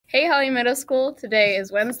Hey Holly Middle School, today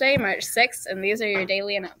is Wednesday, March 6th, and these are your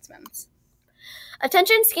daily announcements.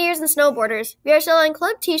 Attention skiers and snowboarders, we are selling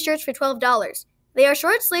club t-shirts for $12. They are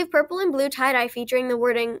short-sleeve purple and blue tie-dye featuring the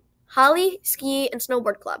wording Holly Ski and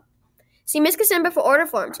Snowboard Club. See Miss Casimba for order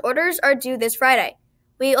forms. Orders are due this Friday.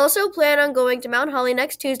 We also plan on going to Mount Holly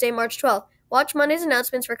next Tuesday, March 12th. Watch Monday's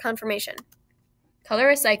announcements for confirmation.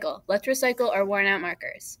 Color Recycle. Let's recycle our worn-out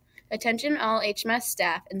markers. Attention all HMS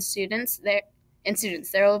staff and students,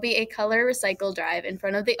 there will be a color recycle drive in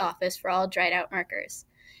front of the office for all dried-out markers.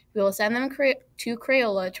 We will send them to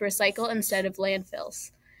Crayola to recycle instead of landfills.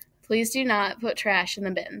 Please do not put trash in the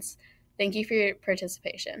bins. Thank you for your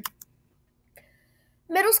participation.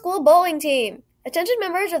 Middle school bowling team. Attention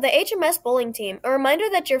members of the HMS bowling team, a reminder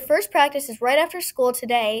that your first practice is right after school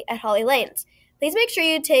today at Holly Lanes. Please make sure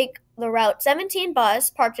you take the Route 17 bus,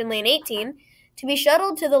 parked in Lane 18, to be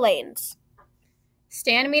shuttled to the lanes.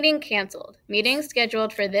 Stand meeting canceled. Meeting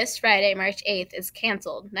scheduled for this Friday, March 8th is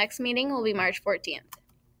canceled. Next meeting will be March 14th.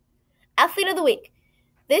 Athlete of the Week.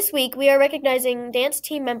 This week, we are recognizing dance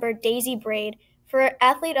team member Daisy Braid for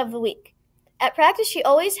Athlete of the Week. At practice, she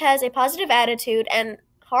always has a positive attitude and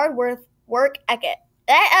hard work ethic.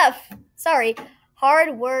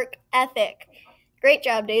 Hard work ethic. Great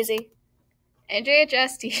job, Daisy.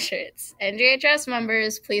 NJHS t-shirts. NJHS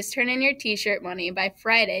members, please turn in your t-shirt money by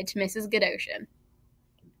Friday to Mrs. Godosian.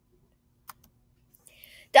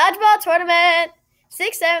 Dodgeball tournament.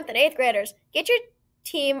 6th, 7th, and 8th graders, get your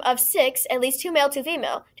team of 6, at least 2 male, 2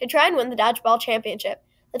 female, to try and win the dodgeball championship.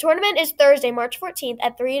 The tournament is Thursday, March 14th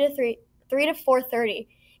at 3 to 4:30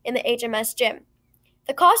 in the HMS gym.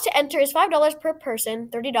 The cost to enter is $5 per person,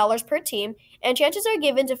 $30 per team, and prizes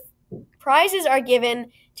are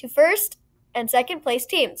given to first and second place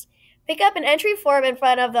teams. Pick up an entry form in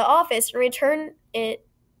front of the office and return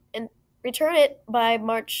it by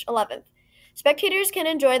March 11th. Spectators can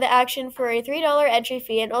enjoy the action for a $3 entry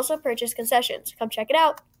fee and also purchase concessions. Come check it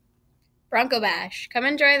out. Bronco Bash. Come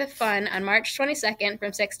enjoy the fun on March 22nd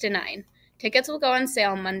from 6 to 9. Tickets will go on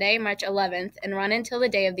sale Monday, March 11th, and run until the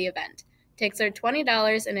day of the event. Tickets are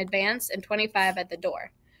 $20 in advance and $25 at the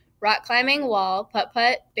door. Rock climbing, wall,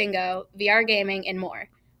 putt-putt, bingo, VR gaming, and more.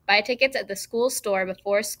 Buy tickets at the school store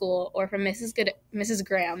before school or from Mrs.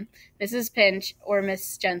 Graham, Mrs. Pinch, or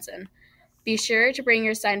Miss Jensen. Be sure to bring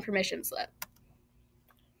your signed permission slip.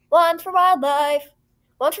 One for Wildlife.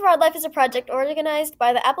 One for Wildlife is a project organized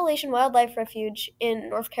by the Appalachian Wildlife Refuge in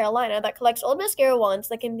North Carolina that collects old mascara wands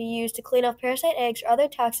that can be used to clean off parasite eggs or other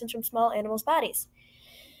toxins from small animals' bodies.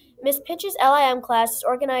 Miss Pinch's LIM class is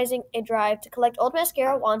organizing a drive to collect old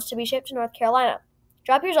mascara wands to be shipped to North Carolina.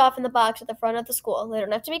 Drop yours off in the box at the front of the school. They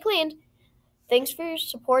don't have to be cleaned. Thanks for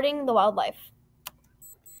supporting the wildlife.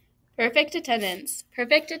 Perfect attendance.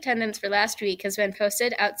 Perfect attendance for last week has been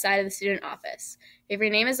posted outside of the student office. If your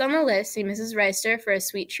name is on the list, see Mrs. Reister for a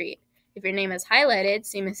sweet treat. If your name is highlighted,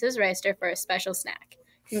 see Mrs. Reister for a special snack.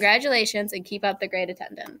 Congratulations and keep up the great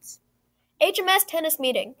attendance. HMS tennis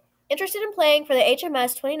meeting. Interested in playing for the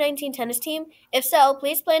HMS 2019 tennis team? If so,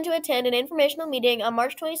 please plan to attend an informational meeting on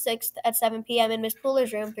March 26th at 7 p.m. in Ms.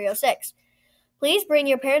 Pooler's room 306. Please bring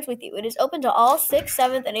your parents with you. It is open to all 6th,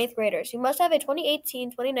 7th, and 8th graders. You must have a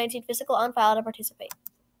 2018-2019 physical on file to participate.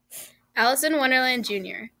 Alice in Wonderland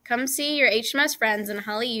Jr. Come see your HMS friends in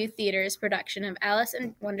Holly Youth Theater's production of Alice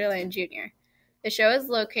in Wonderland Jr. The show is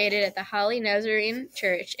located at the Holly Nazarene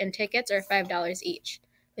Church, and tickets are $5 each.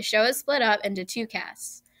 The show is split up into 2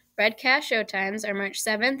 casts. Red cast showtimes are March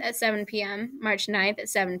 7th at 7 p.m., March 9th at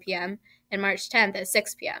 7 p.m., and March 10th at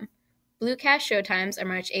 6 p.m. Blue cast showtimes are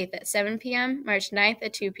March 8th at 7 p.m., March 9th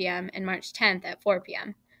at 2 p.m., and March 10th at 4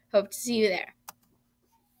 p.m. Hope to see you there.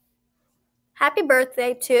 Happy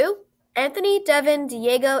birthday to Anthony, Devin,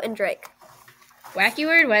 Diego, and Drake. Wacky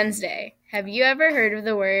Word Wednesday. Have you ever heard of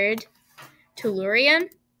the word Tellurian?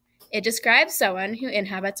 It describes someone who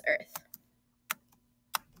inhabits Earth.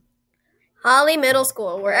 Holly Middle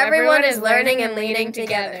School, where everyone is learning and leading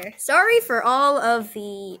together. Sorry for all of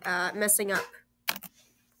the messing up.